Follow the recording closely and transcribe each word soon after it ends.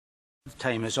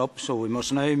Time is up, so we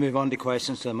must now move on to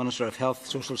questions to the Minister of Health,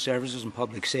 Social Services and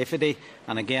Public Safety.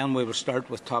 And again, we will start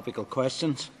with topical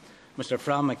questions. Mr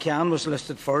Fran McCann was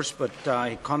listed first, but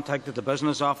he contacted the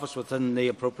Business Office within the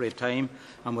appropriate time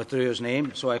and withdrew his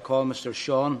name. So I call Mr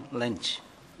Sean Lynch.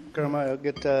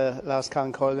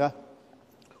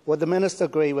 Would the Minister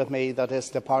agree with me that his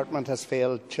department has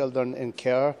failed children in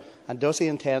care, and does he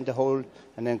intend to hold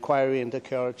an inquiry into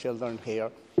care children here?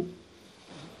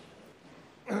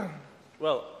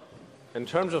 Well, in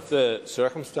terms of the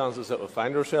circumstances that we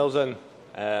find ourselves in,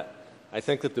 I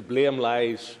think that the blame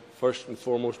lies first and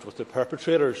foremost with the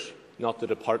perpetrators, not the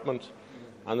department.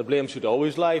 And the blame should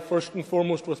always lie first and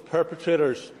foremost with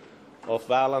perpetrators of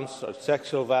violence, or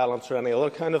sexual violence, or any other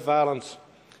kind of violence.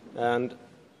 And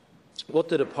what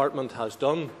the department has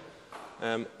done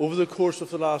over the course of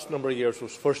the last number of years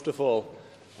was, first of all,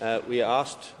 we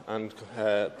asked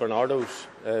Bernardo's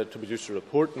to produce a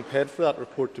report and paid for that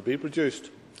report to be produced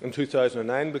in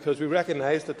 2009 because we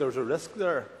recognised that there was a risk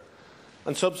there.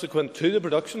 And subsequent to the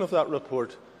production of that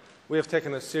report, we have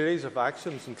taken a series of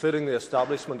actions, including the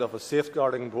establishment of a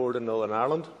safeguarding board in Northern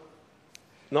Ireland.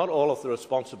 Not all of the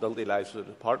responsibility lies with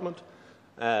the department.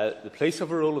 The police have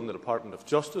a role and the Department of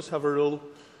Justice have a role.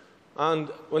 And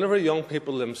whenever young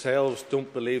people themselves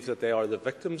don't believe that they are the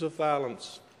victims of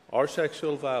violence or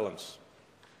sexual violence,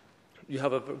 you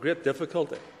have a great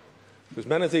difficulty, because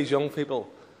many of these young people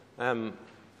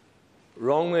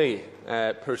wrongly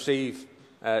perceive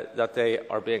that they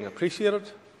are being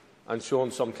appreciated and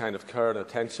shown some kind of care and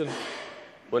attention,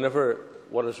 whenever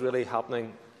what is really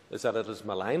happening is that it is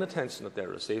malign attention that they are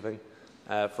receiving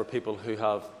for people who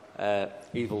have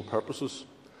evil purposes.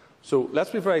 So let's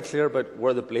be very clear about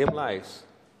where the blame lies.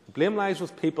 The blame lies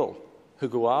with people who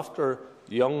go after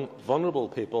young, vulnerable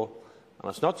people, and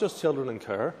it's not just children in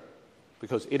care,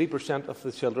 because 80% of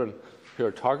the children who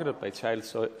are targeted by child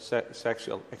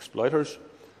sexual exploiters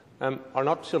are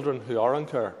not children who are in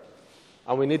care.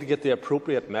 And we need to get the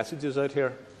appropriate messages out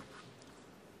here.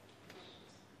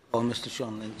 Mr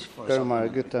Sean Lynch.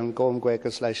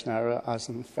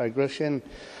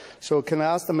 So can I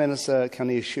ask the Minister, can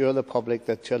he assure the public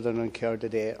that children in care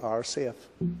today are safe?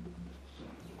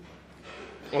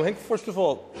 Well, I think, first of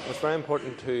all, it's very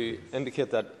important to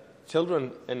indicate that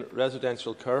children in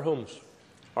residential care homes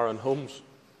are in homes.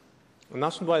 And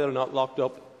that's why they're not locked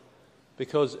up,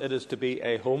 because it is to be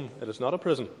a home. It is not a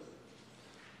prison.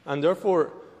 And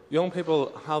therefore, young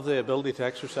people have the ability to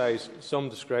exercise some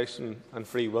discretion and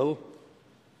free will.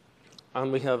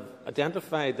 And we have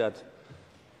identified that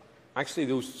actually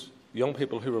those young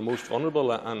people who were most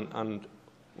vulnerable, and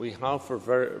we have, for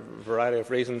a variety of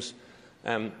reasons,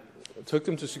 took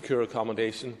them to secure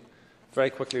accommodation, very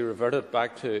quickly reverted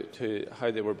back to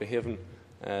how they were behaving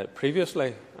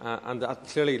previously, and that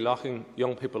clearly locking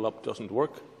young people up doesn't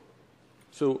work.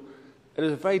 So it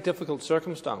is a very difficult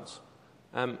circumstance.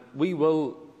 We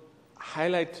will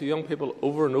highlight to young people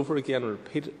over and over again and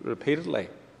repeatedly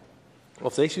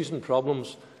of the issues and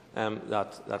problems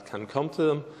that can come to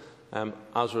them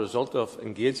as a result of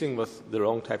engaging with the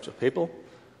wrong types of people,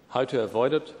 how to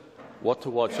avoid it, what to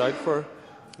watch out for,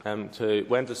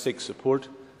 when to seek support,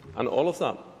 and all of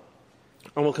that.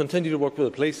 And we'll continue to work with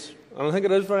the police. And I think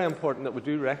it is very important that we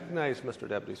do recognise, Mr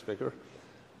Deputy Speaker,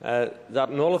 that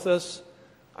in all of this,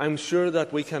 I'm sure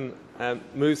that we can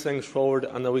move things forward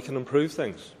and that we can improve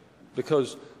things,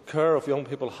 because care of young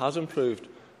people has improved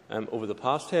over the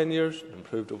past 10 years,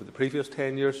 improved over the previous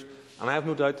 10 years, and I have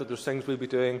no doubt that there are things we'll be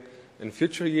doing in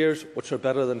future years which are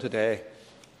better than today.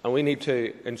 And we need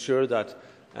to ensure that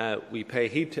we pay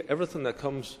heed to everything that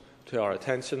comes to our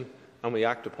attention and we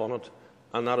act upon it,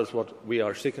 and that is what we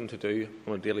are seeking to do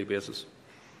on a daily basis.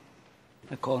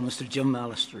 I call Mr Jim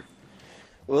Allister.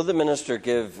 Will the Minister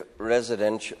give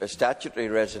statutory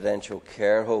residential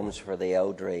care homes for the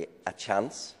elderly a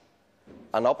chance,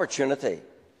 an opportunity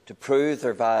to prove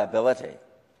their viability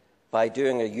by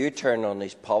doing a U-turn on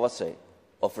his policy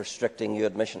of restricting new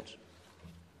admissions?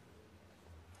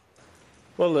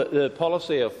 Well, the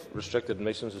policy of restricted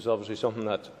admissions is obviously something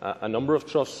that a number of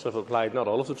trusts have applied, not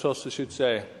all of the trusts, I should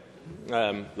say.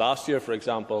 Last year, for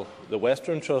example, the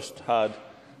Western Trust had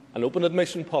an open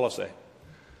admission policy.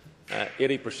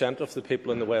 80% of the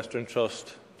people in the Western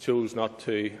Trust chose not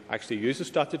to actually use the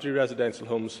statutory residential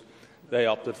homes. They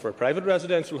opted for private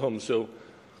residential homes. So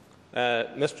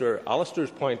Mr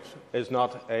Allister's point is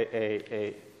not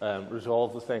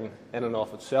resolve the thing in and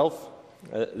of itself,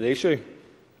 the issue.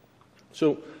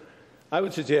 So I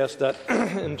would suggest that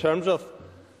in terms of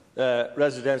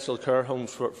residential care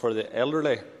homes for the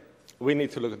elderly, we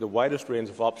need to look at the widest range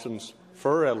of options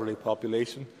for our elderly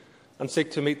population and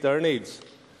seek to meet their needs.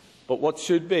 But what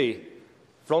should be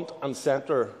front and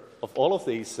centre of all of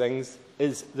these things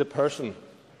is the person,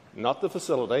 not the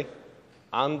facility,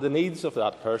 and the needs of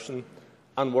that person,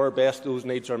 and where best those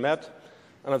needs are met.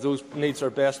 And if those needs are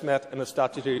best met in a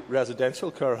statutory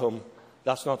residential care home,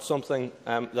 that's not something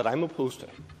that I'm opposed to.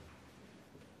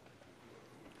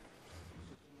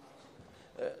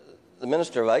 The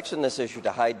Minister likes on this issue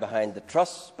to hide behind the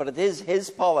trusts, but it is his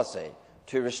policy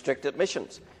to restrict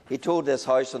admissions. He told this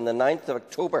House on the 9th of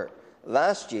October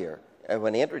last year,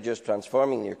 when he introduced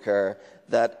Transforming Your Care,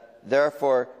 that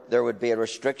therefore there would be a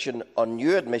restriction on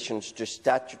new admissions to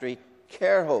statutory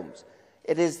care homes.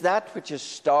 It is that which is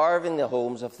starving the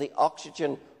homes of the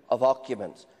oxygen of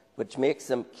occupants, which makes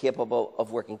them capable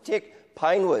of working. Take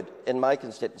Pinewood in my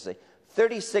constituency,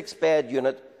 36-bed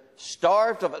unit,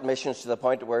 starved of admissions to the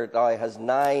point where it now has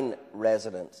 9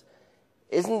 residents.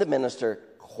 Isn't the Minister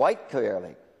quite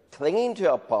clearly clinging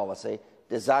to a policy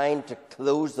designed to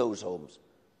close those homes?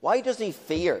 Why does he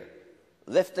fear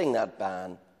lifting that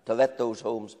ban to let those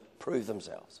homes prove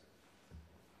themselves?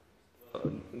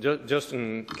 Just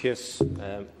in case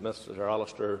Mr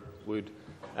Allister would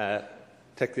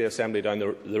take the Assembly down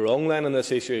the wrong line on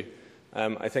this issue,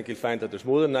 I think you'll find that there's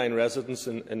more than 9 residents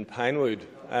in Pinewood,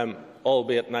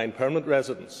 albeit 9 permanent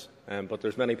residents. But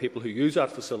there's many people who use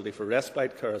that facility for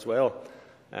respite care as well.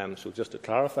 So just to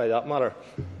clarify that matter.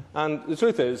 And the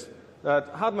truth is that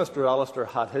had Mr Allister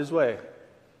had his way,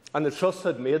 and the Trust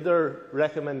had made their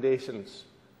recommendations,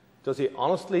 does he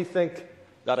honestly think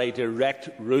that a direct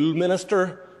rule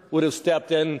minister would have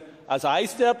stepped in as I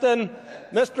stepped in?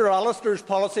 Mr Allister's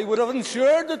policy would have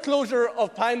ensured the closure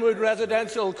of Pinewood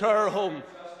residential care home.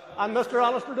 And Mr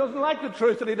Allister doesn't like the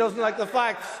truth and he doesn't like the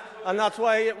facts, and that's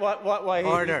why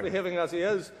he's behaving as he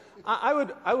is. I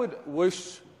would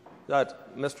wish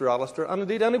that Mr Allister, and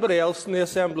indeed anybody else in the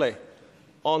Assembly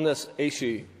on this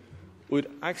issue, would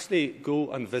actually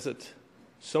go and visit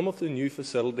some of the new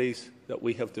facilities that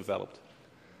we have developed.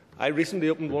 I recently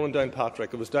opened one in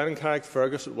Downpatrick. It was down in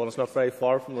Carrickfergus, one. It's not very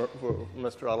far from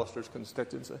Mr Allister's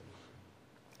constituency.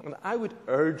 And I would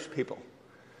urge people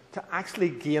to actually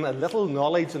gain a little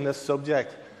knowledge on this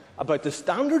subject about the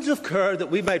standards of care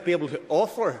that we might be able to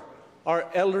offer our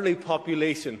elderly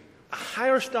population, a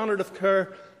higher standard of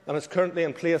care than is currently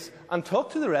in place, and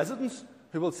talk to the residents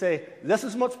who will say, this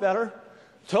is much better.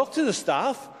 Talk to the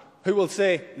staff who will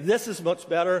say, this is much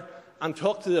better. And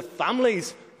talk to the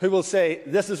families who will say,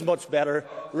 this is much better,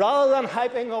 rather than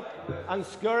hyping up and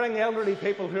scaring elderly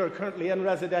people who are currently in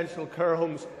residential care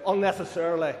homes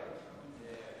unnecessarily.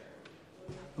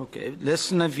 Okay,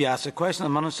 listen, if you ask a question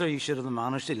of the Minister, you should have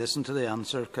managed to listen to the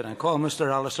answer. Can I call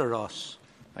Mr Alistair Ross?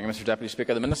 Thank you, Mr Deputy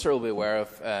Speaker. The Minister will be aware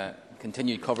of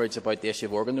continued coverage about the issue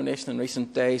of organ donation in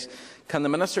recent days. Can the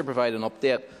Minister provide an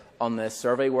update on the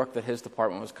survey work that his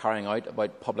department was carrying out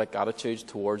about public attitudes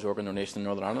towards organ donation in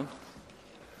Northern Ireland?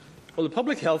 Well, the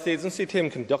Public Health Agency team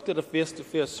conducted a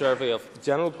face-to-face survey of the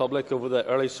general public over the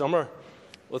early summer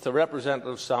with a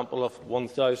representative sample of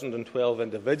 1,012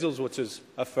 individuals, which is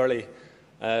a fairly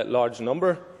large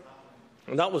number.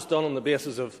 And that was done on the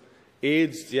basis of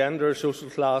age, gender, social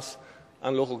class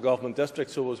and local government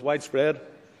districts, so it was widespread.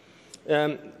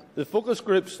 The focus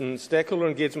groups and stakeholder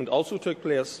engagement also took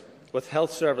place with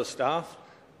health service staff,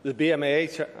 the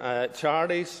BMA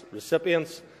charities,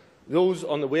 recipients, those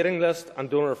on the waiting list and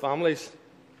donor families.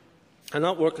 And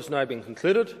that work has now been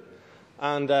concluded,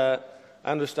 and I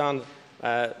understand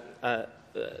finalised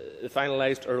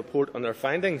a report on their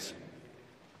findings.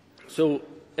 So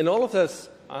in all of this,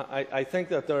 I think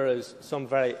that there is some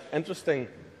very interesting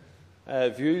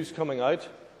views coming out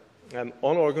on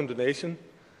organ donation,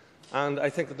 and I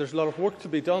think that there's a lot of work to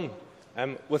be done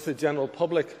with the general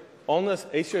public on this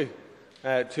issue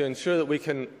to ensure that we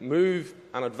can move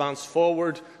and advance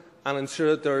forward and ensure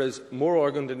that there is more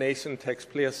organ donation takes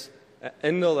place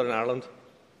in Northern Ireland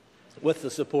with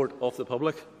the support of the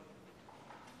public.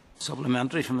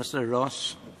 Supplementary from Mr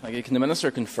Ross. Thank you. Can the Minister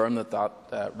confirm that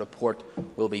that report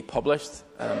will be published?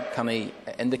 Can he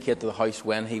indicate to the House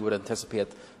when he would anticipate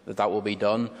that that will be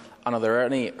done? And are there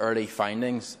any early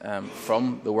findings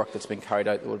from the work that's been carried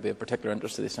out that would be of particular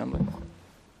interest to the Assembly?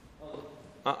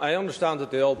 I understand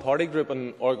that the all-party group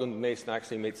on organ donation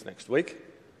actually meets next week.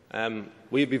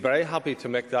 We'd be very happy to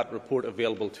make that report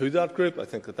available to that group. I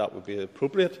think that that would be an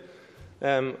appropriate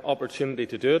opportunity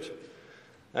to do it.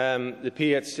 The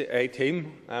PHA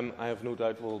team, I have no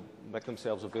doubt, will make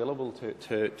themselves available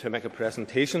to make a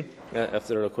presentation if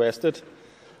they're requested.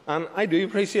 And I do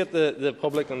appreciate the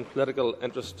public and political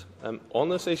interest on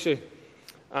this issue.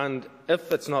 And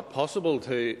if it's not possible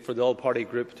for the all-party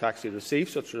group to actually receive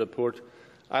such a report,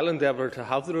 I'll endeavour to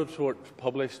have the report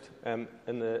published in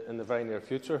the very near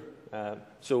future.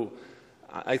 So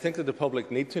I think that the public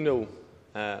need to know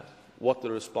what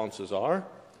the responses are,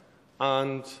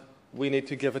 and we need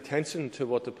to give attention to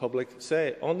what the public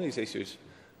say on these issues,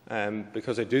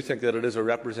 because I do think that it is a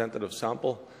representative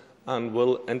sample and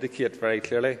will indicate very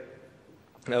clearly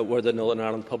where the Northern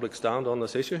Ireland public stand on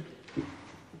this issue.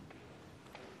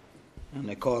 And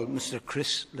I call Mr.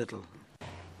 Chris Little.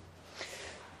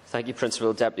 Thank you,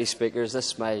 Principal Deputy Speaker. As this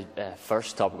is my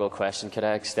first topical question, could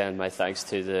I extend my thanks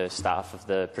to the staff of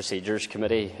the Procedures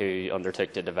Committee who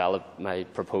undertook to develop my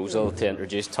proposal to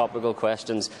introduce topical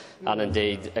questions, and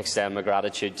indeed extend my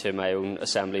gratitude to my own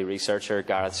Assembly researcher,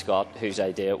 Gareth Scott, whose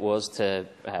idea it was to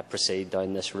proceed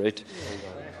down this route.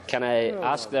 Can I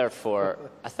ask, therefore,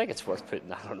 I think it's worth putting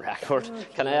that on record,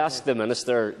 can I ask the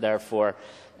Minister, therefore,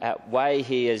 why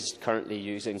he is currently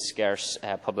using scarce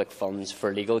public funds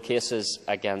for legal cases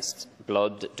against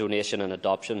blood donation and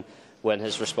adoption, when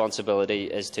his responsibility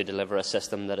is to deliver a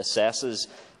system that assesses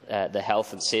the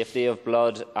health and safety of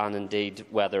blood, and indeed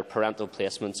whether parental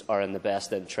placements are in the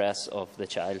best interests of the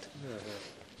child?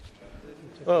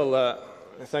 Well,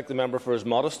 I thank the member for his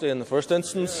modesty in the first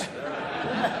instance.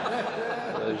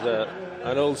 There's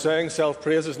an old saying,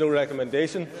 self-praise is no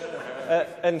recommendation.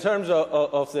 In terms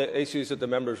of the issues that the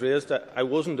members raised, I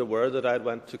wasn't aware that I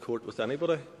went to court with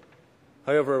anybody.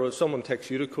 However, when someone takes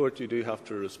you to court, you do have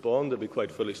to respond. It would be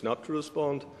quite foolish not to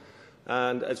respond.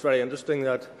 And it's very interesting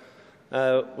that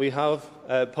we have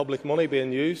public money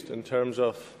being used in terms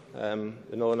of the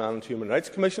Northern Ireland Human Rights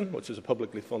Commission, which is a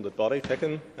publicly funded body,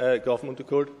 taking government to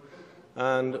court.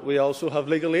 And we also have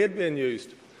legal aid being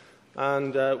used.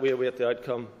 And we await the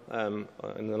outcome in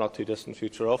the not-too-distant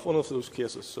future of one of those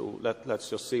cases. So let's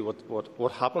just see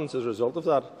what happens as a result of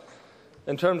that.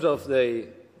 In terms of the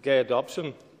gay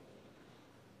adoption,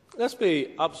 let's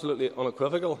be absolutely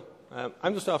unequivocal.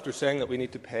 I'm just after saying that we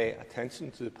need to pay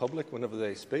attention to the public whenever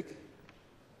they speak.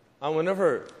 And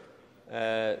whenever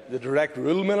the Direct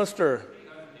Rule Minister,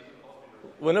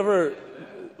 whenever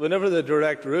the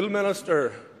Direct Rule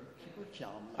Minister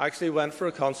actually went for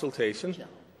a consultation,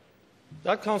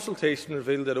 that consultation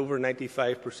revealed that over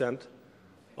 95%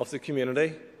 of the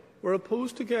community were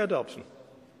opposed to gay adoption.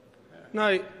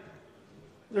 Now,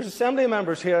 there's Assembly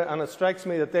members here, and it strikes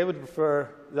me that they would prefer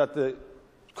that the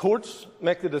courts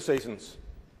make the decisions,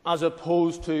 as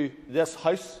opposed to this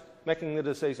House making the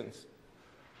decisions.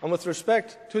 And with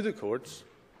respect to the courts,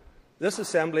 this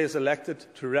Assembly is elected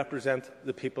to represent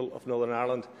the people of Northern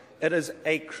Ireland. It is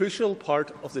a crucial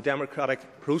part of the democratic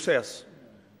process.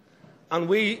 And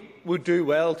we would do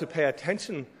well to pay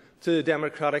attention to the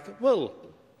democratic will.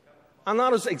 And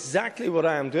that is exactly what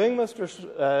I am doing,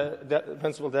 Mr.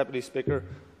 Principal Deputy Speaker,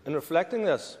 in reflecting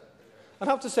this. I'd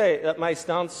have to say that my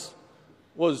stance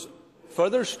was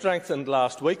further strengthened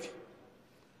last week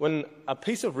when a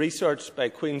piece of research by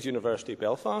Queen's University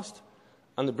Belfast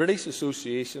and the British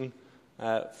Association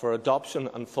for Adoption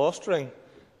and Fostering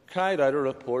carried out a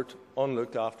report on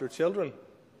looked after children.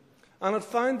 And it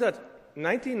found that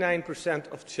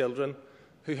 99% of children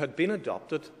who had been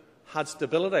adopted had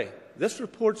stability. This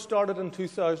report started in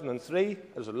 2003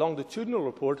 as a longitudinal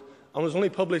report and was only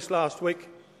published last week.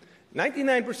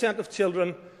 99% of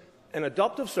children in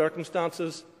adoptive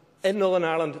circumstances in Northern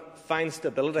Ireland find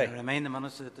stability. I remind the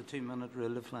Minister that the 2-minute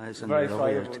rule applies. Very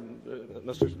sorry,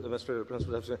 Mr.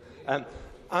 Principal.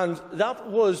 And that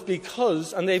was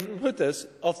because, and they put this,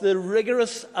 of the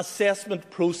rigorous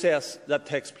assessment process that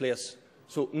takes place.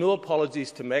 So no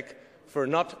apologies to make for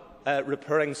not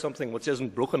repairing something which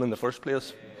isn't broken in the first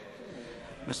place.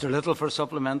 Mr. Little for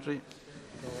supplementary.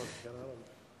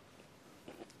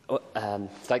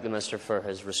 Thank the Minister for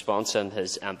his response and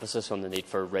his emphasis on the need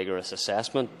for rigorous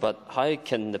assessment. But how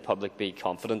can the public be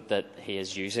confident that he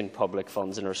is using public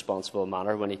funds in a responsible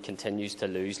manner when he continues to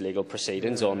lose legal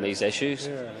proceedings on these issues?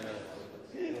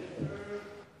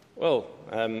 Well,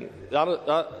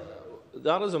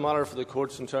 that is a matter for the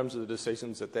courts in terms of the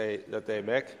decisions that they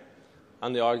make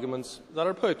and the arguments that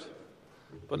are put.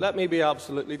 But let me be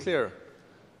absolutely clear.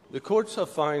 The courts have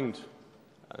found,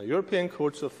 European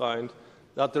courts have found,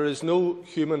 that there is no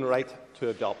human right to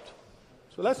adopt.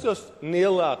 So let's just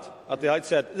nail that at the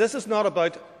outset. This is not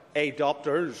about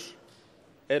adopters.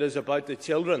 It is about the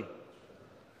children.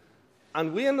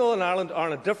 And we in Northern Ireland are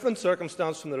in a different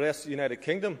circumstance from the rest of the United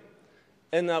Kingdom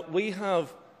in that we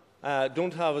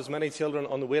don't have as many children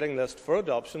on the waiting list for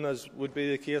adoption as would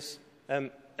be the case in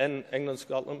England,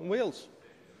 Scotland and Wales.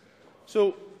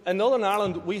 So in Northern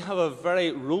Ireland we have a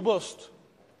very robust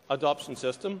adoption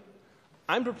system.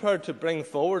 I'm prepared to bring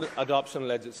forward adoption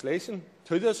legislation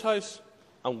to this House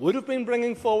and would have been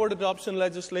bringing forward adoption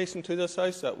legislation to this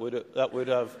House that would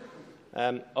have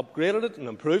upgraded it and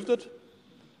improved it.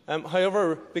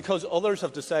 However, because others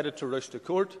have decided to rush to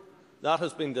court, that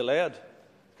has been delayed,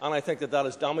 and I think that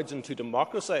is damaging to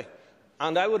democracy.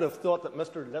 And I would have thought that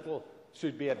Mr Little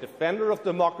should be a defender of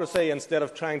democracy instead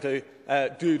of trying to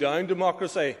do down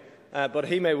democracy. But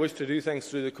he may wish to do things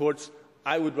through the courts.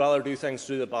 I would rather do things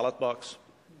through the ballot box.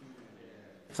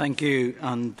 Thank you.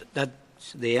 And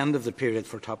that's the end of the period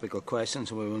for topical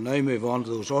questions. We will now move on to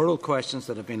those oral questions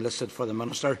that have been listed for the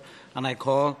Minister. And I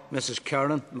call Mrs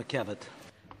Karen McKevitt.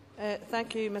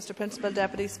 Thank you, Mr Principal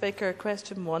Deputy Speaker.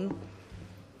 Question 1.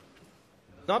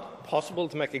 It's not possible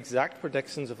to make exact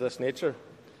predictions of this nature.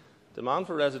 Demand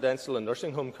for residential and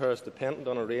nursing home care is dependent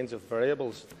on a range of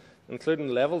variables, including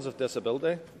levels of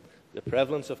disability, the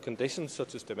prevalence of conditions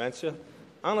such as dementia,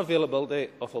 and availability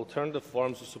of alternative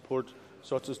forms of support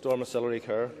such as domiciliary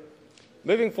care.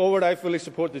 Moving forward, I fully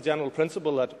support the general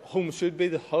principle that homes should be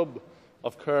the hub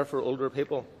of care for older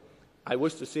people. I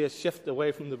wish to see a shift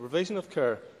away from the provision of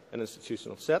care in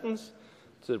institutional settings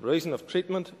to the provision of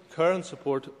treatment, care and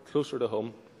support closer to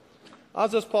home.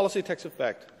 As this policy takes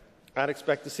effect, I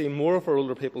expect to see more of our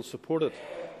older people supported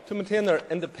to maintain their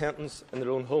independence in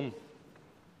their own home.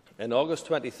 In August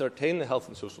 2013, the Health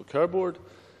and Social Care Board,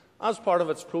 as part of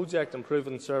its project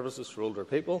Improving Services for Older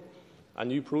People, a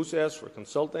new process for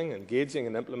consulting, engaging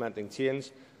and implementing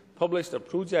change, published a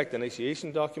project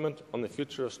initiation document on the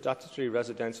future of statutory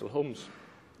residential homes.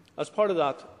 As part of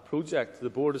that project, the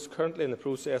Board is currently in the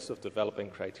process of developing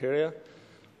criteria,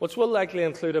 which will likely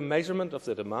include a measurement of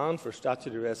the demand for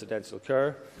statutory residential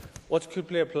care, which could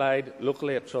be applied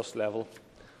locally at trust level.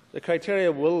 The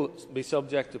criteria will be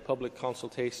subject to public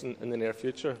consultation in the near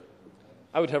future.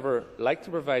 I would, however, like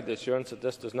to provide the assurance that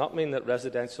this does not mean that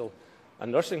residential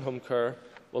and nursing home care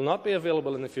will not be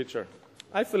available in the future.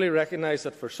 I fully recognise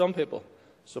that for some people,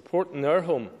 support in their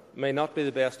home may not be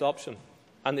the best option,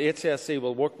 and the HSE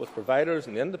will work with providers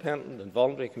in the independent and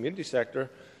voluntary community sector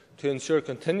to ensure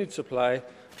continued supply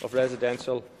of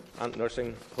residential and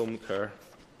nursing home care.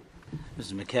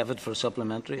 Mrs McKevitt for a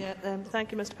supplementary.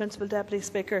 Thank you, Mr Principal Deputy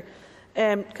Speaker.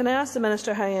 Can I ask the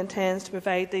Minister how he intends to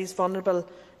provide these vulnerable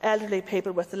elderly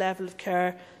people with the level of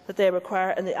care that they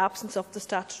require in the absence of the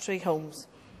statutory homes?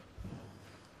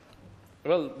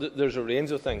 Well, there's a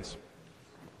range of things.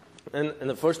 In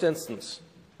the first instance,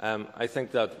 I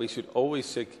think that we should always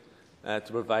seek to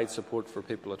provide support for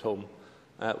people at home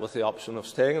with the option of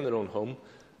staying in their own home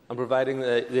and providing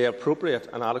the appropriate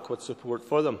and adequate support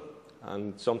for them.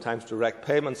 And sometimes direct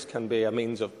payments can be a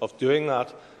means of doing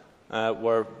that,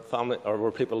 where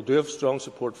people do have strong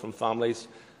support from families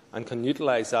and can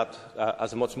utilise that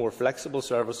as a much more flexible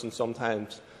service than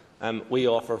sometimes we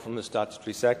offer from the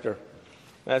statutory sector.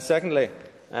 Secondly,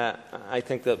 I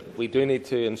think that we do need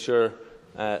to ensure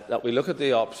that we look at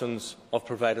the options of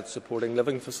provided supporting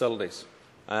living facilities,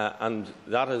 and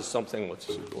that is something which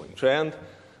is a growing trend.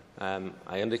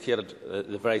 I indicated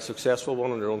the very successful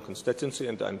one in her own constituency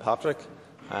in Downpatrick,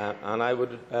 and I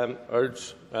would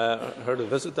urge her to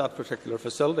visit that particular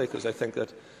facility, because I think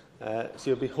that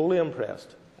she would be wholly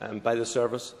impressed by the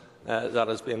service that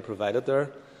is being provided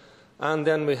there. And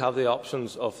then we have the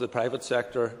options of the private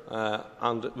sector,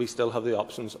 and we still have the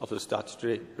options of the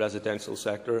statutory residential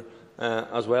sector,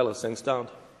 as well as things stand.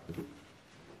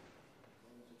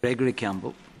 Gregory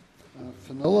Campbell.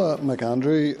 Fionnuala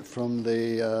McAndrew from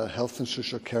the Health and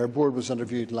Social Care Board was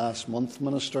interviewed last month,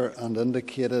 Minister, and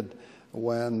indicated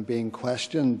when being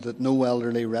questioned that no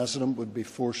elderly resident would be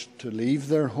forced to leave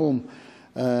their home.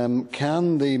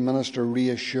 Can the Minister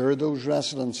reassure those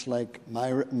residents, like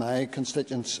my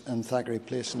constituents in Thackeray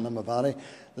Place in Limavady,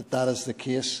 that that is the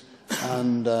case,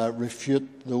 and refute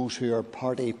those who are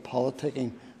party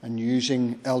politicking and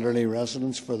using elderly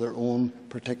residents for their own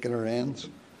particular ends?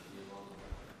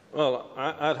 Well,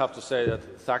 I'd have to say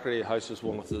that Thackeray House is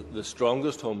one of the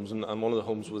strongest homes, and one of the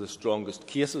homes with the strongest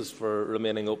cases for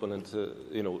remaining open into,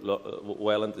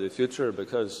 well into the future,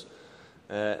 because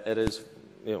it is,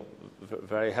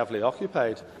 very heavily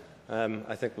occupied.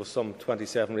 I think with some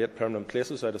 27 or 8 permanent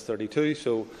places out of 32.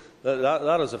 So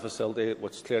that is a facility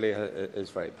which clearly is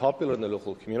very popular in the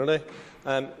local community.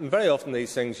 Very often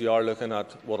these things you are looking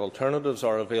at what alternatives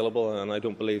are available, and I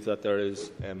don't believe that there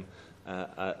is an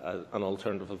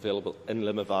alternative available in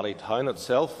Limavady town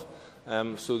itself.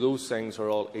 So those things are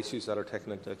all issues that are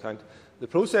taken into account. The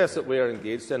process that we are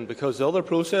engaged in, because the other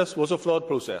process was a flawed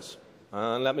process,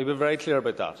 and let me be very clear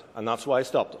about that, and that's why I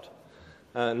stopped it.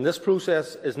 And this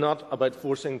process is not about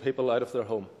forcing people out of their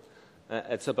home.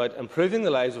 It's about improving the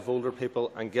lives of older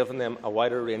people and giving them a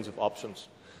wider range of options.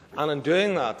 And in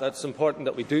doing that, it's important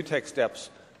that we do take steps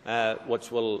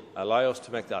which will allow us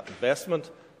to make that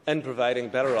investment in providing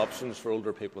better options for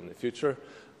older people in the future.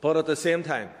 But at the same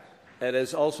time, it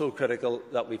is also critical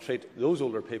that we treat those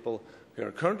older people who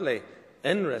are currently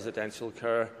in residential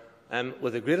care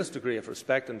with the greatest degree of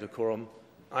respect and decorum.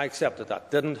 I accept that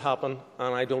that didn't happen,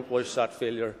 and I don't wish that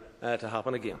failure to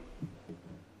happen again.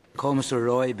 Call Mr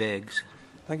Roy Beggs.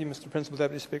 Thank you, Mr Principal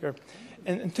Deputy Speaker.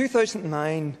 In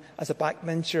 2009, as a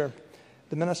backbencher,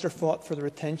 the Minister fought for the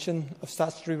retention of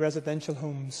statutory residential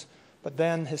homes, but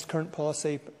then his current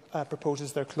policy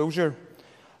proposes their closure.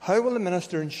 How will the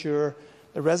Minister ensure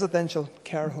the residential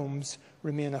care homes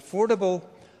remain affordable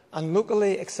and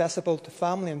locally accessible to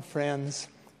family and friends,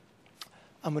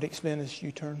 and would explain his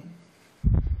U-turn?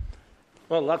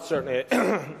 Well, that's certainly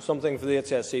something for the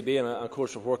HSCB and a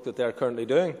course of work that they're currently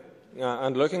doing,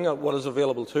 and looking at what is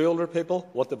available to older people,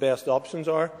 what the best options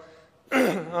are.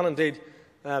 And indeed,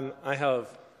 I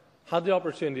have had the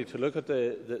opportunity to look at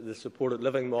the supported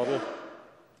living model,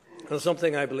 and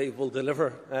something I believe will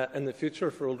deliver in the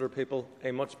future for older people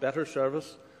a much better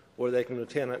service, where they can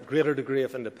retain a greater degree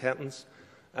of independence,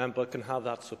 but can have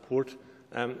that support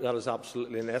that is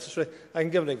absolutely necessary. I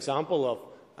can give an example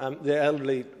of the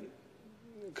elderly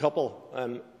couple.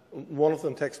 One of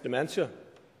them takes dementia,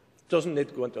 doesn't need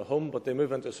to go into a home, but they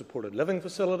move into a supported living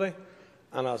facility,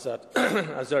 and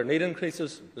as their need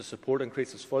increases, the support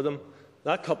increases for them.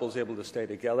 That couple is able to stay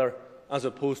together, as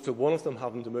opposed to one of them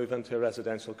having to move into a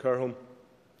residential care home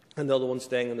and the other one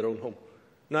staying in their own home.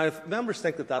 Now, if members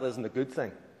think that that isn't a good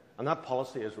thing, and that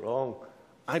policy is wrong,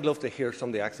 I'd love to hear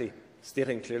somebody actually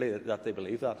stating clearly that they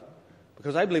believe that,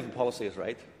 because I believe the policy is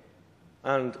right,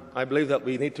 and I believe that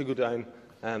we need to go down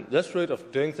this route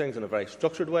of doing things in a very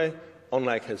structured way,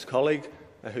 unlike his colleague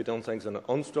who done things in an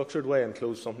unstructured way and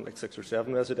closed something like 6 or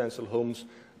 7 residential homes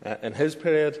in his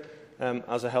period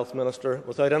as a health minister,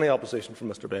 without any opposition from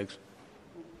Mr Beggs.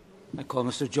 I call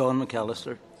Mr John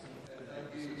McAllister.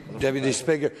 Deputy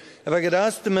Speaker, if I could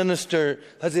ask the Minister,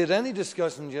 has he had any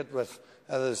discussions yet with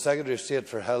the Secretary of State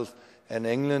for Health in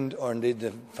England, or indeed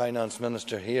the Finance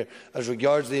Minister here, as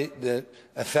regards the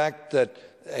effect that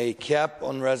a cap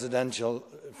on residential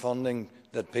funding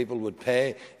that people would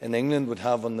pay in England would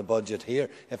have on the budget here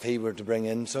if he were to bring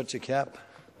in such a cap?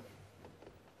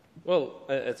 Well,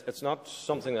 it's not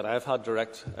something that I've had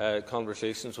direct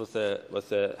conversations with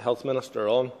the Health Minister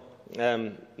on.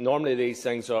 Normally these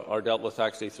things are dealt with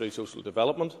actually through social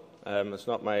development. It's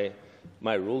not my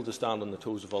role to stand on the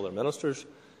toes of other ministers.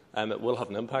 It will have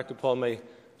an impact upon me,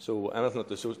 so anything that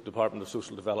the Department of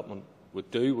Social Development would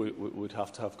do, we would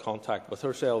have to have contact with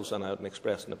ourselves, and I would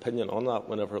express an opinion on that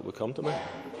whenever it would come to me.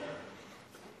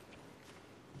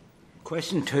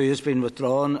 Question 2 has been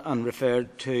withdrawn and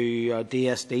referred to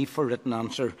DSD for written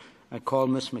answer. I call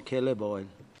Ms Michaela Boyle.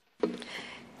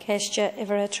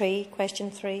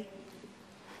 Question 3.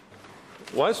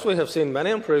 Whilst we have seen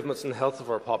many improvements in the health of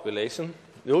our population,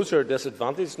 those who are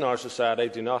disadvantaged in our society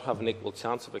do not have an equal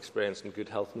chance of experiencing good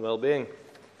health and well-being.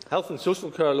 Health and social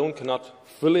care alone cannot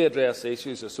fully address the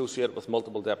issues associated with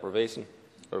multiple deprivation.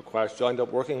 It requires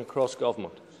joined-up working across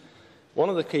government. One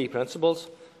of the key principles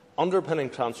underpinning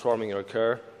transforming your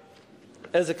care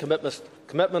is a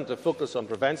commitment to focus on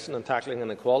prevention and tackling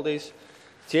inequalities,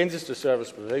 changes to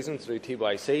service provision through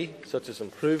TYC, such as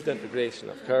improved integration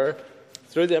of care,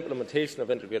 through the implementation of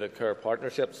integrated care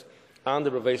partnerships and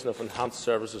the provision of enhanced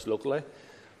services locally,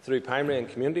 through primary and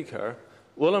community care,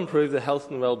 will improve the health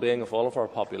and well-being of all of our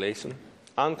population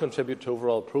and contribute to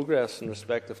overall progress in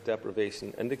respect of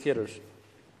deprivation indicators.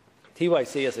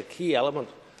 TYC is a key element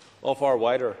of our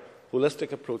wider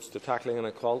holistic approach to tackling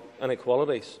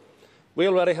inequalities. We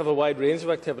already have a wide range of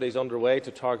activities underway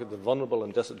to target the vulnerable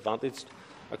and disadvantaged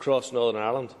across Northern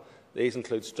Ireland. These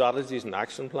include strategies and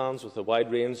action plans with a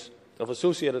wide range of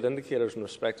associated indicators in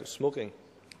respect of smoking,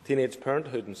 teenage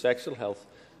parenthood and sexual health,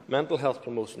 mental health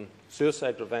promotion,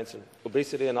 suicide prevention,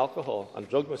 obesity and alcohol and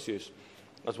drug misuse,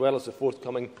 as well as the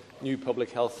forthcoming new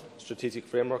public health strategic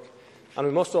framework. And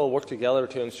we must all work together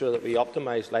to ensure that we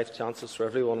optimise life chances for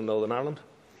everyone in Northern Ireland.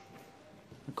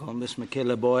 I call Ms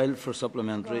Michaela Boyle for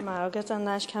supplementary. Can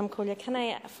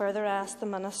I further ask the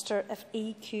Minister if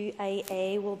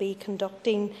EQIA will be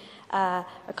conducted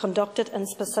in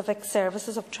specific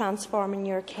services of transforming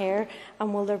your care,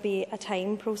 and will there be a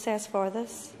time process for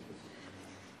this?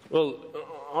 Well,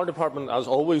 our department, as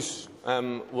always,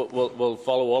 will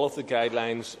follow all of the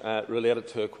guidelines related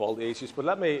to equality issues. But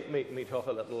let me talk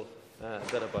a little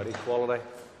bit about equality.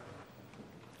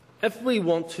 If we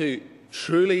want to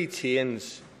truly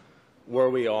change where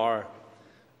we are,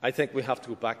 I think we have to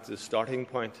go back to the starting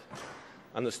point.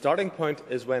 And the starting point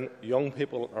is when young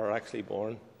people are actually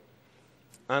born.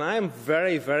 And I am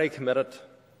very, very committed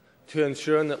to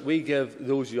ensuring that we give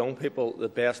those young people the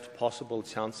best possible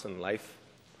chance in life.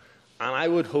 And I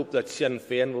would hope that Sinn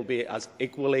Féin will be as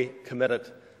equally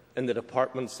committed in the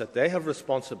departments that they have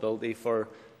responsibility for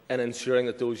in ensuring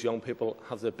that those young people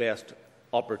have the best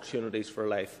opportunities for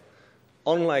life.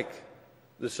 Unlike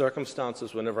the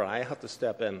circumstances whenever I had to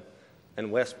step in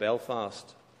West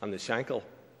Belfast and the Shankill,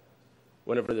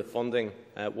 whenever the funding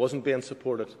wasn't being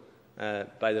supported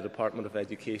by the Department of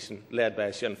Education, led by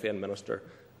a Sinn Féin minister,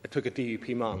 it took a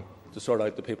DUP man to sort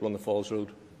out the people on the Falls Road.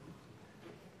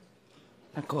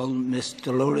 I call Ms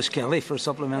Dolores Kelly for a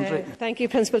supplementary. Thank you,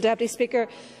 Principal Deputy Speaker.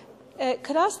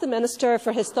 Could I ask the Minister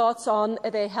for his thoughts on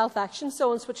the health action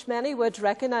zones, which many would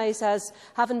recognise as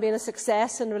having been a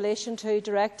success in relation to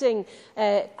directing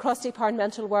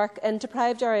cross-departmental work in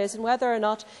deprived areas, and whether or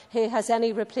not he has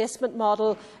any replacement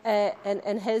model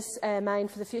in his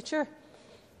mind for the future?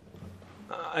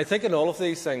 I think in all of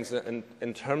these things,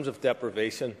 in terms of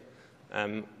deprivation,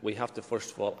 we have to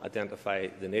first of all identify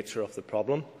the nature of the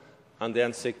problem and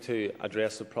then seek to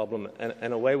address the problem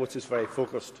in a way which is very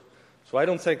focused. So I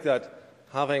don't think that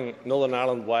having Northern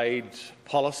Ireland-wide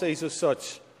policies as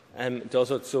such does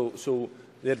it. So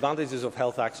the advantages of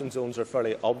health action zones are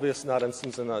fairly obvious in that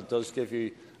instance, and that does give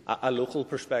you a local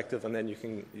perspective, and then you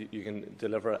can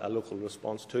deliver a local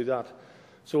response to that.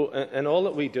 So in all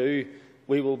that we do,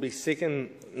 we will be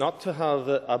seeking not to have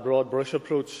a broad brush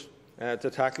approach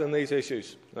to tackling these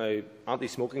issues. Now,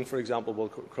 anti-smoking, for example, will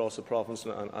cross the province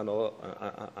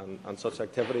and such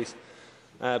activities.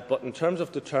 But in terms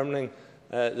of determining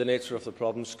the nature of the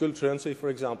problem, school truancy, for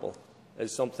example,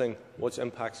 is something which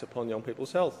impacts upon young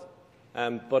people's health.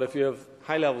 But if you have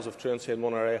high levels of truancy in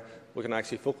one area, we can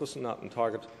actually focus on that and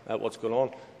target what's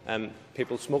going on.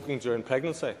 People smoking during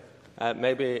pregnancy,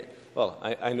 maybe, well,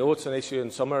 I know it's an issue in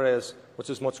some areas which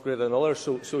is much greater than others,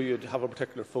 so you'd have a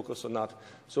particular focus on that.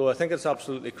 So I think it's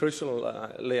absolutely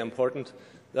crucially important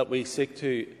that we seek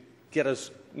to get as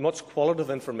much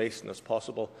qualitative information as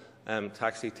possible to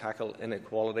actually tackle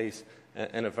inequalities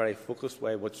in a very focused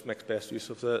way, which makes best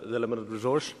use of the limited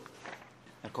resource.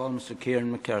 I call Mr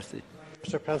Kieran McCarthy.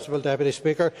 Mr Principal Deputy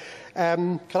Speaker,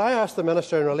 can I ask the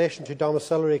Minister in relation to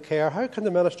domiciliary care, how can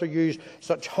the Minister use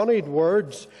such honeyed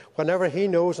words whenever he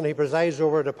knows and he presides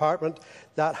over a department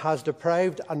that has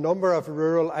deprived a number of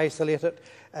rural, isolated,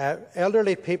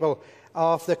 elderly people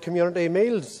of the community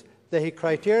meals? The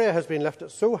criteria has been lifted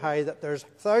so high that there are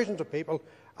thousands of people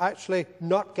actually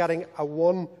not getting a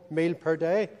one meal per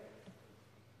day.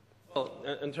 Well,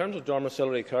 in terms of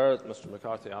domiciliary care that Mr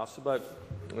McCarthy asked about,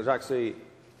 there's actually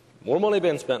more money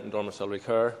being spent in domiciliary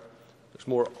care, there's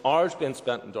more hours being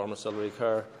spent in domiciliary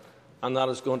care, and that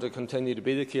is going to continue to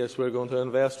be the case. We're going to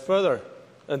invest further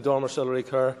in domiciliary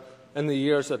care in the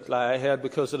years that lie ahead,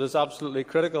 because it is absolutely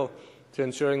critical to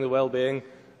ensuring the well-being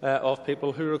of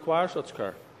people who require such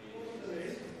care.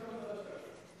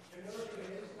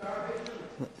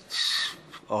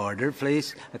 Order,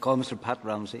 please. I call Mr Pat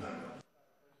Ramsey.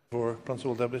 For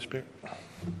Principal Deputy Speaker.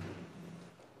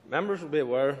 Members will be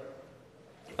aware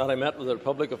that I met with the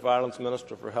Republic of Ireland's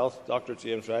Minister for Health, Dr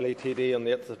James Riley, TD, on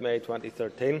the 8th of May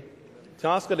 2013, to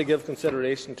ask her to give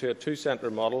consideration to a two-centre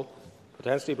model,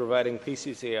 potentially providing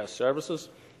PCCS services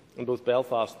in both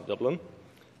Belfast and Dublin.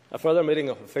 A further meeting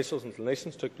of officials and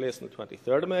clinicians took place on the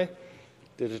 23rd of May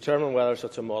to determine whether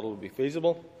such a model would be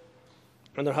feasible,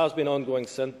 and there has been ongoing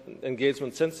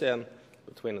engagement since then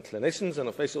between the clinicians and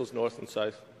officials north and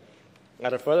south. I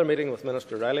had a further meeting with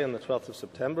Minister Riley on the 12th of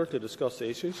September to discuss the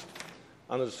issues,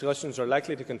 and the discussions are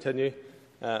likely to continue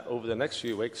over the next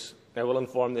few weeks. I will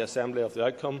inform the Assembly of the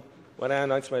outcome when I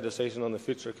announce my decision on the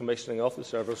future commissioning of the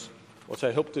service, which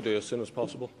I hope to do as soon as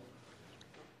possible.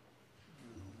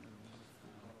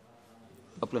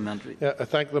 Supplementary. Yeah, I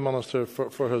thank the Minister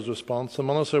for his response. The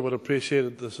Minister would appreciate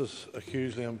that this is a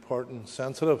hugely important,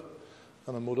 sensitive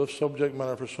and emotive subject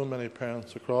matter for so many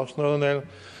parents across Northern Ireland.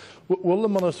 Will the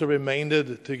Minister be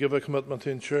minded to give a commitment to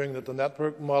ensuring that the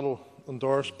network model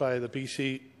endorsed by the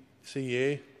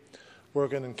BCCA,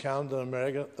 working in Canada and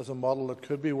America, is a model that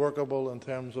could be workable in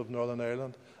terms of Northern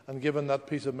Ireland, and given that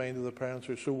peace of mind to the parents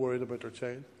who are so worried about their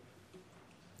child?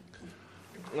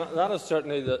 That is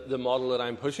certainly the model that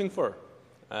I'm pushing for,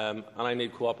 and I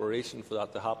need cooperation for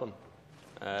that to happen.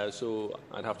 So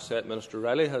I'd have to say that Minister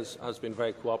Riley has been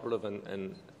very cooperative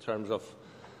in terms of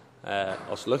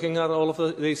us looking at all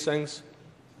of these things.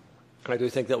 I do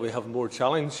think that we have a more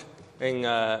challenging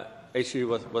issue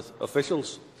with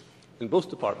officials in both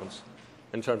departments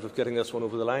in terms of getting this one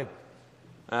over the line.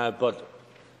 But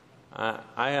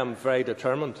I am very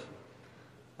determined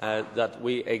that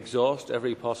we exhaust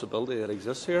every possibility that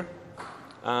exists here,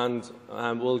 and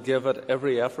will give it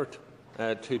every effort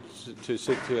to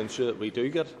seek to ensure that we do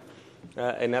get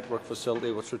a network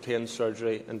facility which retains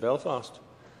surgery in Belfast.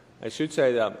 I should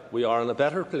say that we are in a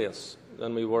better place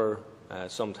than we were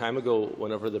some time ago,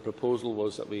 whenever the proposal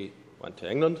was that we went to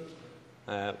England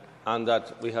and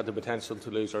that we had the potential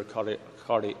to lose our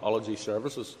cardiology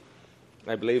services.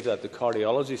 I believe that the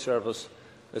cardiology service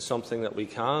is something that we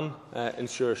can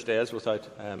ensure stays without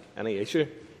any issue.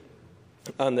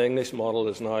 And the English model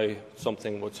is now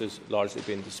something which has largely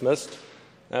been dismissed,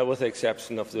 with the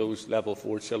exception of those level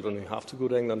 4 children who have to go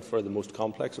to England for the most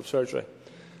complex of surgery.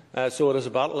 So it is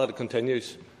a battle that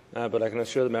continues, but I can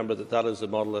assure the member that that is the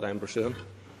model that I am pursuing.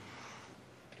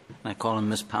 I call on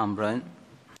Ms Pam Brown.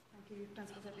 Thank you,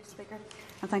 Principal Deputy Speaker.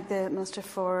 I thank the Minister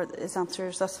for his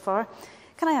answers thus far.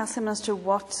 Can I ask the Minister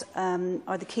what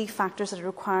are the key factors that are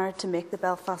required to make the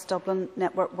Belfast-Dublin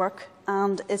network work,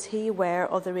 and is he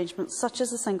aware of the arrangements such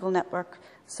as a single network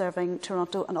serving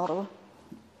Toronto and Ottawa?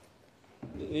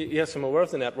 Yes, I'm aware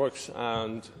of the networks,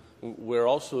 and we're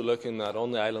also looking at,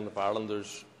 on the island of Ireland,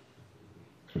 there's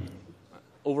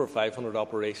over 500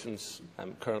 operations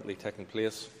currently taking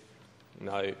place.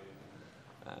 Now,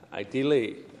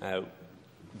 ideally,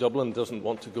 Dublin doesn't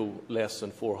want to go less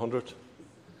than 400.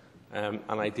 And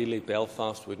ideally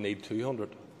Belfast would need 200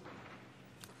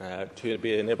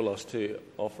 to enable us to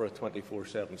offer a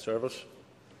 24/7 service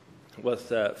with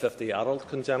 50 adult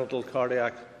congenital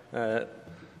cardiac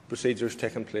procedures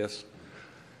taking place.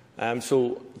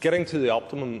 So getting to the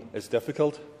optimum is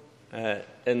difficult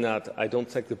in that I don't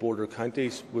think the border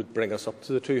counties would bring us up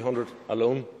to the 200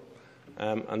 alone,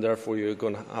 and therefore you're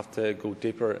going to have to go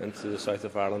deeper into the south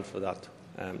of Ireland for that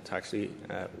to actually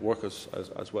work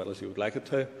as well as you would like it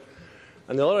to.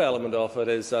 And the other element of it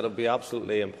is that it would be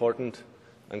absolutely important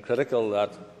and critical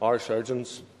that our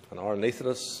surgeons and our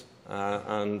anaesthetists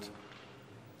and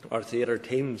our theatre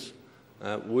teams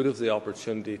would have the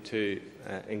opportunity to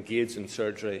engage in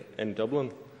surgery in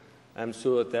Dublin,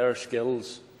 so that their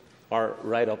skills are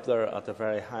right up there at the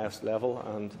very highest level,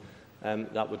 and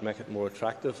that would make it more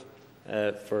attractive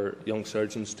for young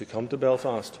surgeons to come to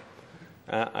Belfast.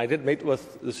 I did meet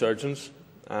with the surgeons,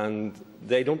 and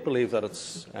they don't believe that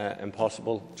it's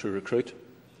impossible to recruit,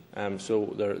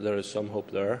 so there is some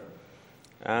hope there.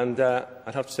 And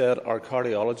I'd have to say that our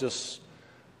cardiologists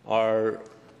are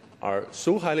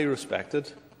so highly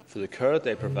respected for the care that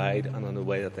they provide and in the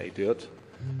way that they do it,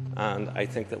 and I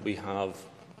think that we have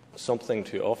something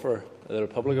to offer the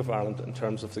Republic of Ireland in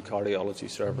terms of the cardiology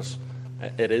service.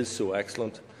 It is so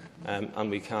excellent, and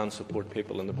we can support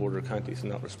people in the border counties in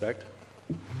that respect.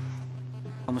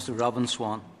 Mr Robin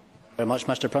Swan. Very much,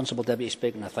 Mr Principal Deputy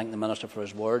Speaker, and I thank the Minister for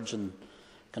his words, and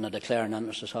can I declare an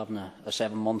interest as having a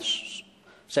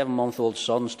 7-month-old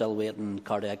son still waiting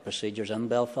cardiac procedures in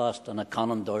Belfast, and I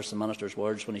can endorse the Minister's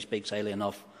words when he speaks highly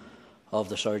enough of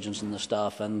the surgeons and the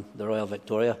staff in the Royal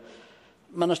Victoria.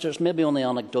 Ministers, maybe only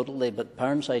anecdotally, but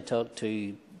parents I talk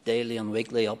to daily and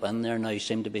weekly up in there now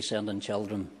seem to be sending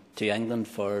children to England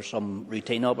for some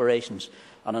routine operations,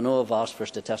 and I know I've asked for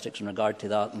statistics in regard to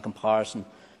that in comparison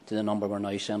to the number we're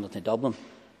now sending to Dublin.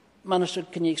 Minister,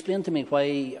 can you explain to me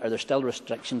why are there still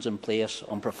restrictions in place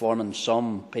on performing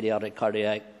some paediatric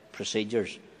cardiac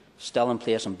procedures still in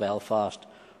place in Belfast,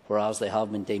 whereas they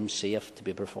have been deemed safe to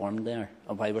be performed there,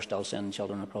 and why we're still sending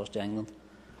children across to England?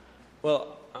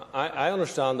 Well, I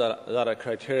understand that a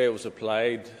criteria was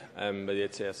applied by the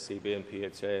HSCB and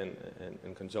PHA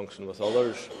in conjunction with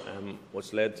others,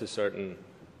 which led to certain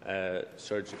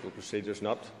surgical procedures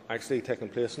not actually taking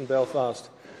place in Belfast.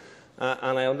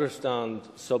 And I understand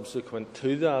subsequent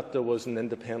to that there was an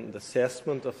independent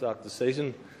assessment of that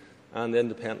decision, and the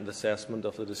independent assessment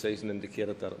of the decision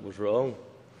indicated that it was wrong.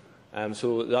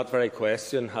 So that very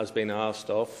question has been asked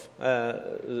of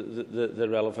the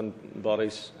relevant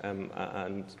bodies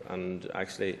and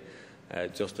actually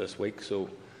just this week. So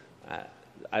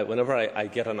whenever I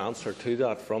get an answer to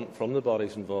that from the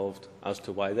bodies involved as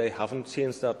to why they haven't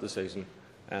changed that decision,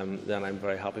 then I'm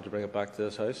very happy to bring it back to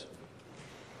this House.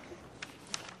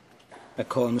 I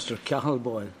call Mr Cahill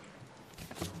Boyle.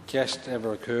 Just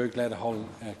ever occurred, let a whole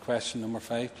question number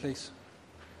 5, please.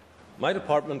 My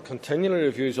department continually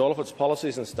reviews all of its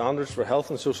policies and standards for health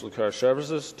and social care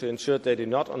services to ensure that they do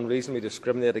not unreasonably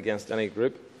discriminate against any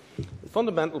group. The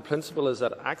fundamental principle is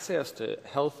that access to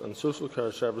health and social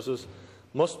care services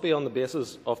must be on the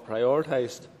basis of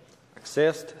prioritised,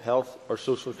 accessed health or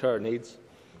social care needs.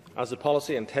 As the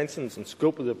policy intentions and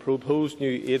scope of the proposed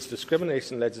new age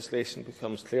discrimination legislation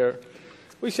becomes clear,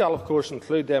 we shall of course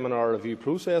include them in our review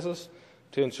processes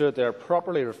to ensure they are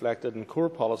properly reflected in core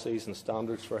policies and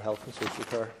standards for health and social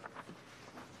care.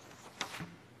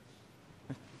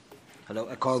 Hello,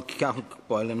 I call Cahill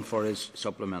Boylan for his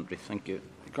supplementary. Thank you.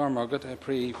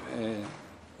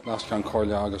 Lascan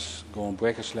Corley agus going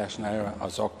breakish lesson era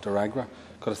as Octaragra.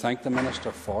 Could I thank the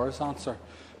Minister for his answer?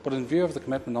 But in view of the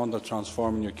commitment under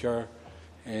transforming your care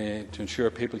to ensure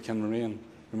people can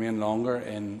remain longer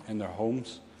in their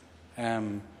homes,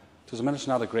 does the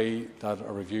Minister not agree that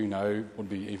a review now would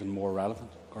be even more relevant?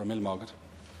 Or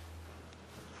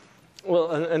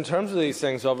Well, in terms of these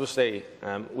things, obviously,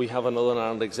 we have a Northern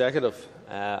Ireland executive,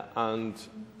 and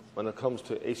when it comes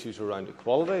to issues around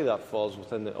equality, that falls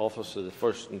within the office of the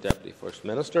First and Deputy First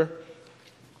Minister.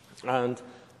 And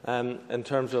in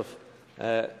terms of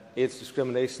age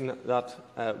discrimination, that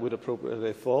would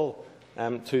appropriately fall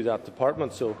to that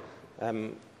department. So,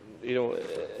 you know,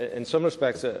 in some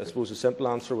respects, I suppose a simple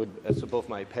answer would it's above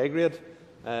my pay grade,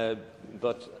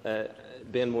 but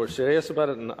being more serious about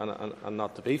it and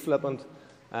not to be flippant,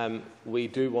 we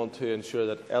do want to ensure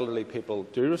that elderly people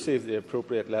do receive the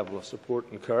appropriate level of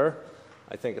support and care.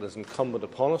 I think it is incumbent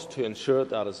upon us to ensure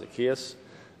that is the case,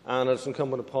 and it is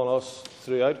incumbent upon us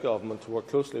throughout government to work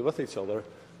closely with each other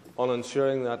on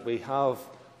ensuring that we have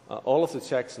all of the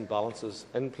checks and balances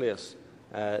in place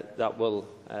that will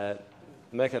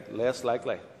make it less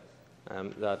likely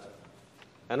that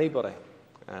anybody,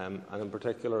 and in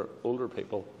particular older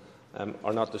people,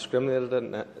 are not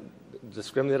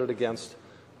discriminated against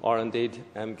or indeed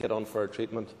get unfair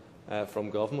treatment from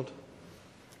government.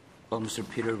 Well, Mr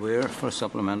Peter Weir for a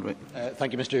supplementary.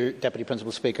 Thank you, Mr Deputy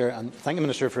Principal Speaker, and thank the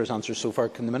Minister for his answers so far.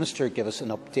 Can the Minister give us an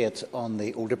update on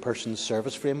the Older Persons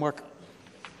Service Framework?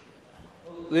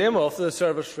 The aim of the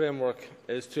service framework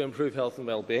is to improve health and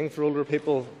well-being for older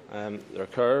people, their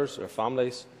carers, their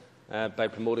families, by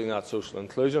promoting that social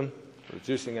inclusion,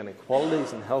 reducing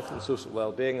inequalities in health and social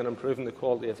well-being, and improving the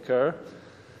quality of care.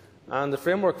 And the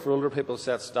framework for older people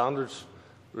sets standards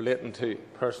relating to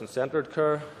person-centred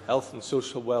care, health and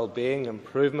social well-being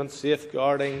improvement,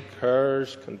 safeguarding,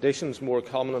 cares, conditions more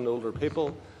common in older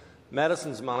people,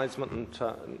 medicines management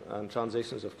and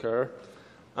transitions of care.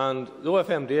 And the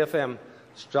OFM-DFM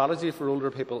strategy for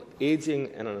older people ageing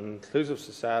in an inclusive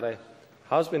society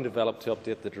has been developed to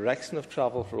update the direction of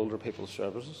travel for older people's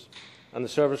services. And the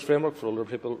service framework for older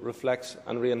people reflects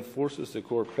and reinforces the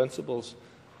core principles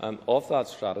of that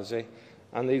strategy,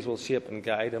 and these will shape and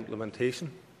guide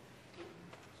implementation.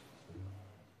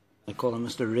 I call on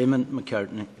Mr Raymond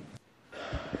McCartney.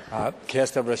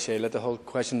 To hold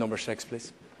question number 6,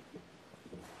 please.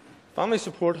 Family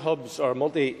support hubs are a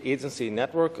multi-agency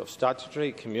network of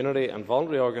statutory, community and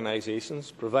voluntary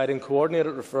organisations providing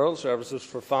coordinated referral services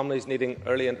for families needing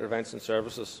early intervention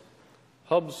services.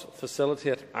 Hubs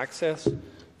facilitate access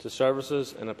to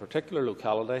services in a particular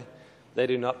locality. They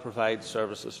do not provide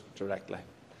services directly.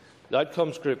 The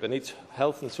Outcomes Group in each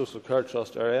Health and Social Care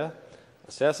Trust area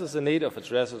assesses the need of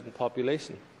its resident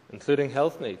population, including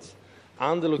health needs,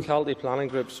 and the locality planning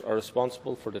groups are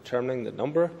responsible for determining the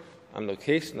number and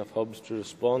location of hubs to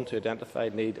respond to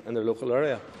identified need in their local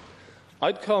area.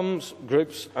 Outcomes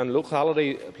groups and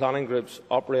locality planning groups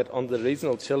operate under the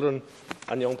Regional Children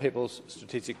and Young People's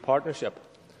Strategic Partnership.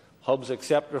 Hubs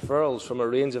accept referrals from a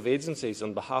range of agencies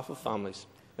on behalf of families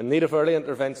in need of early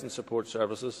intervention support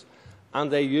services,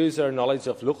 and they use their knowledge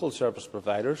of local service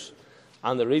providers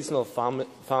and the Regional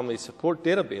Family Support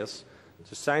Database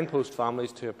to signpost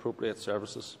families to appropriate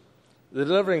services. The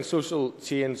Delivering Social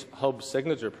Change Hub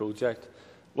Signature project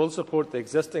will support the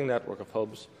existing network of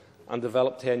hubs and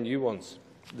develop 10 new ones.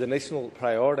 The national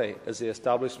priority is the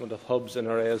establishment of hubs in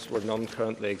areas where none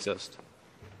currently exist.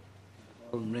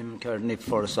 Raymond McCartney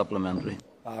for a supplementary.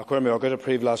 Thank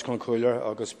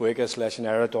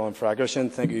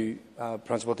you,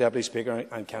 Principal Deputy Speaker,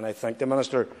 and can I thank the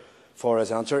Minister for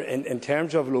his answer. In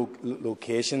terms of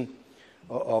location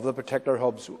of the particular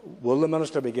hubs, will the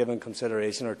Minister be given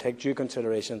consideration or take due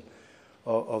consideration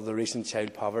of the recent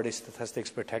child poverty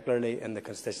statistics, particularly in the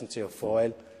constituency of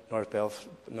Foyle, North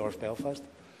Belfast?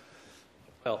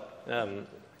 Well,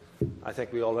 I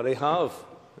think we already have,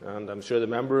 and I'm sure the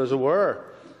member is aware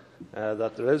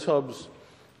that there is hubs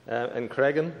in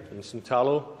Cregan, in St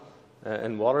Tallow,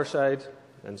 in Waterside,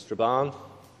 in Strabane,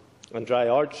 and Dry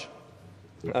Arch,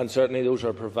 and certainly those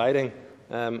are providing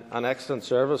an excellent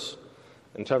service.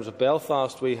 In terms of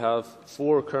Belfast, we have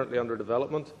 4 currently under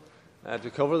development to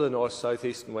cover the north, south,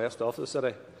 east and west of the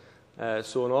city.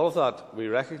 So in all of that, we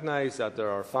recognise that there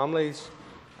are families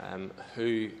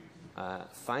who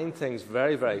find things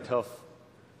very, very tough.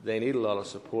 They need a lot of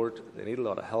support, they need a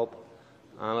lot of help.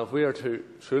 And if we are to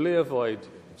truly avoid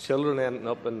children ending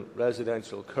up in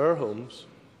residential care homes,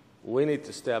 we need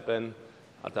to step in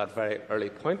at that very early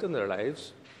point in their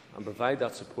lives and provide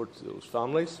that support to those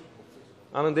families.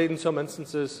 And indeed, in some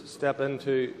instances, step in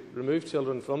to remove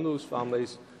children from those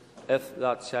families if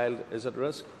that child is at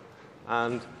risk.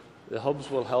 and the hubs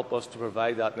will help us to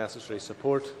provide that necessary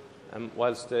support,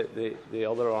 whilst the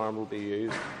other arm will be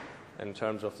used in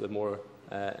terms of the more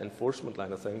enforcement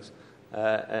line of things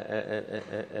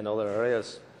in other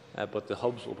areas. But the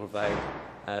hubs will provide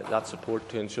that support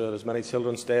to ensure that as many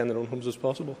children stay in their own homes as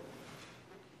possible.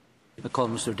 I call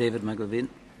Mr David McIlveen.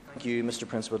 Thank you, Mr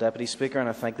Principal Deputy Speaker, and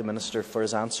I thank the Minister for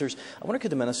his answers. I wonder,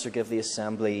 could the Minister give the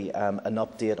Assembly an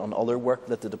update on other work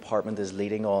that the Department is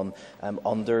leading on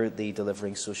under the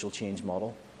Delivering Social Change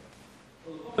model?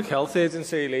 The Public Health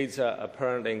Agency leads a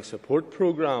parenting support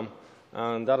programme,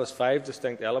 and that has 5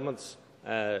 distinct elements,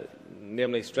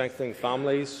 namely Strengthening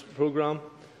Families programme,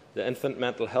 the Infant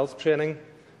Mental Health Training,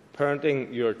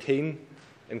 Parenting Your Teen,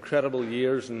 Incredible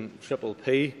Years and Triple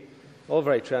P, all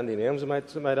very trendy names, I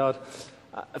might add.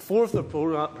 4 of the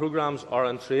programmes are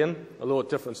in train, although at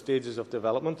different stages of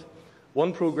development.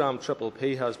 One programme, Triple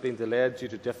P, has been delayed due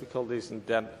to difficulties in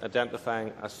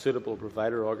identifying a suitable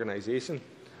provider organisation.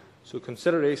 So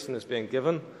consideration is being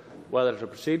given whether to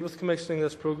proceed with commissioning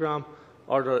this programme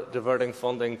or diverting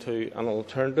funding to an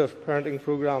alternative parenting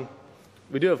programme.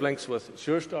 We do have links with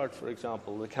Sure Start, for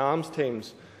example, the CAMS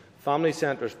teams, family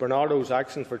centres, Bernardo's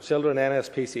Action for Children,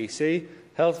 NSPCC,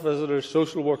 health visitors,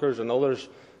 social workers and others,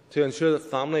 to ensure that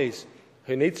families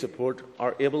who need support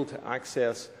are able to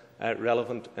access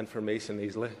relevant information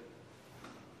easily.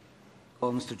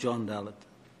 Call Mr John Dallett.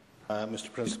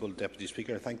 Mr Principal Deputy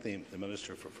Speaker, I thank the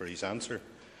Minister for his answer.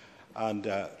 And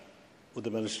would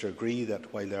the Minister agree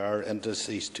that while there are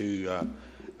indices to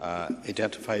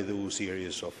identify those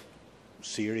areas of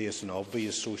serious and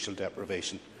obvious social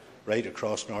deprivation right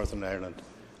across Northern Ireland,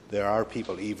 there are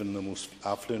people, even in the most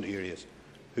affluent areas,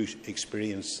 who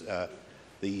experience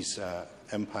these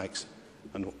impacts,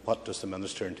 and what does the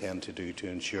Minister intend to do to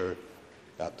ensure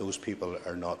that those people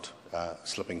are not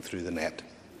slipping through the net?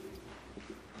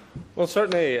 Well,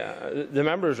 certainly the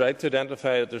member is right to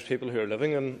identify that there are people who are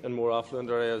living in more affluent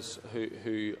areas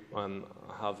who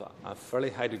have a fairly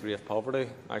high degree of poverty,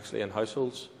 actually, in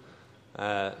households.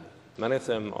 Many of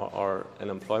them are in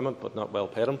employment, but not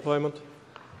well-paid employment.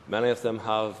 Many of them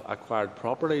have acquired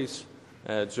properties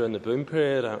during the boom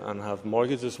period and have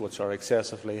mortgages which are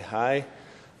excessively high,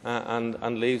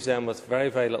 and leaves them with very,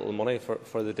 very little money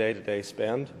for the day-to-day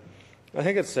spend. I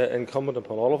think it's incumbent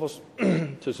upon all of us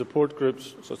to support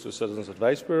groups such as Citizens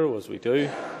Advice Bureau, as we do,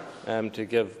 to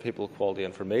give people quality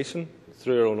information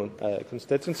through our own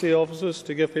constituency offices,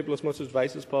 to give people as much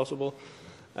advice as possible,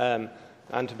 and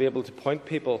to be able to point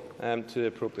people to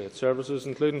appropriate services,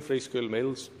 including free school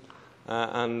meals.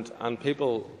 And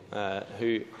people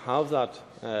who have that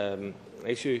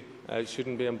issue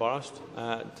shouldn't be embarrassed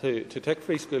to take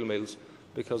free school meals,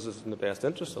 because it's in the best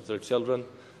interest of their children,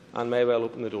 and may well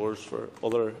open the doors for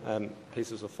other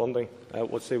pieces of funding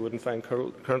which they wouldn't find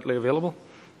currently available.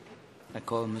 I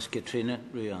call Ms Katrina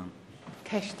Ruan.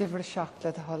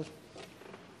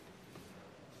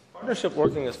 Partnership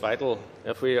working is vital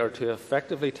if we are to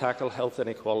effectively tackle health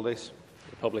inequalities.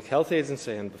 The Public Health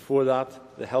Agency, and before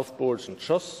that the health boards and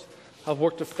trusts, have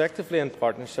worked effectively in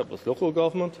partnership with local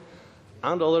government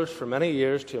and others for many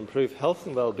years to improve health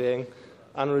and well-being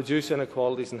and reduce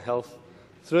inequalities in health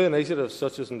through initiatives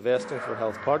such as Investing for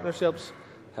Health Partnerships,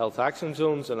 Health Action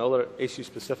Zones and other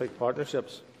issue-specific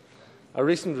partnerships. A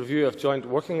recent review of joint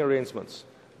working arrangements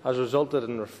has resulted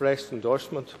in refreshed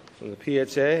endorsement from the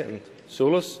PHA and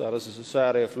SOLAS, that is the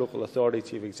Society of Local Authority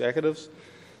Chief Executives,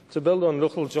 to build on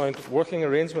local joint working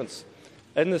arrangements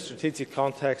in the strategic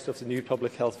context of the new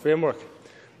public health framework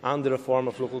and the reform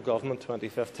of local government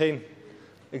 2015.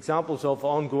 Examples of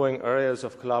ongoing areas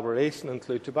of collaboration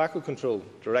include tobacco control,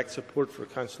 direct support for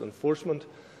council enforcement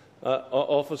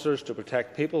officers to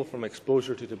protect people from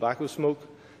exposure to tobacco smoke,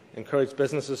 encourage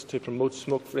businesses to promote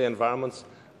smoke-free environments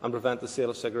and prevent the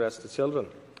sale of cigarettes to children,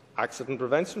 accident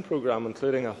prevention programme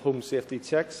including a home safety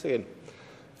check scheme,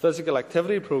 physical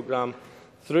activity programme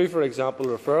through, for example,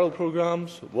 referral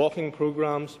programmes, walking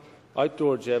programmes,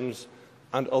 outdoor gyms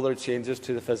and other changes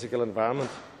to the physical environment.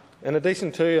 In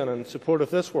addition to and in support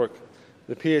of this work,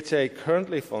 the PHA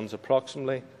currently funds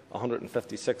approximately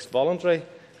 156 voluntary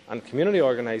and community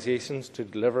organisations to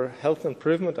deliver health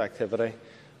improvement activity,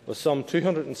 with some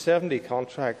 270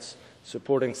 contracts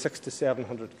supporting 600 to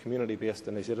 700 community-based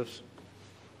initiatives.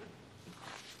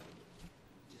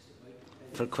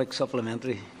 For a quick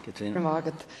supplementary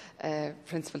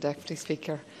Principal Deputy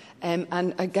Speaker. And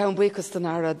Gaun Buicus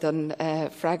Donara done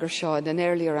Fragger Shaw. In an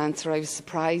earlier answer, I was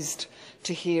surprised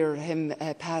to hear him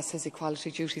pass his equality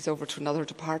duties over to another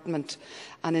department.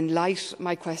 And in light,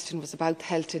 my question was about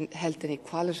health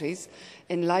inequalities.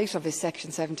 In light of his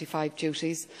Section 75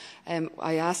 duties,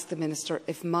 I asked the Minister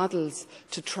if models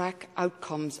to track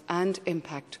outcomes and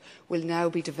impact will now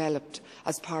be developed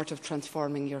as part of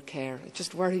transforming your care. It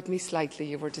just worried me slightly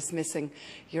you were dismissing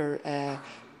your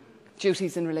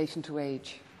duties in relation to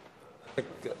age.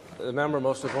 The member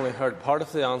must have only heard part of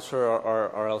the answer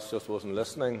or else just wasn't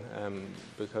listening,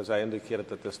 because I indicated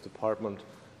that this department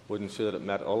would ensure that it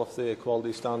met all of the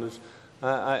equality standards.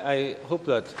 I hope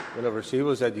that whenever she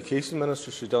was Education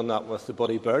Minister, she's done that with the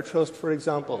Buddy Bear Trust, for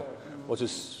example, which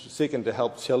is seeking to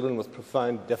help children with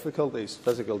profound difficulties,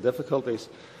 physical difficulties,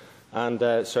 and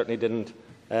certainly didn't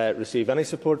receive any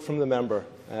support from the member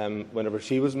whenever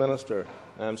she was Minister.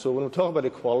 So when we talk about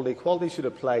equality, equality should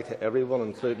apply to everyone,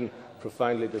 including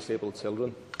profoundly disabled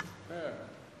children.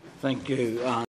 Thank you.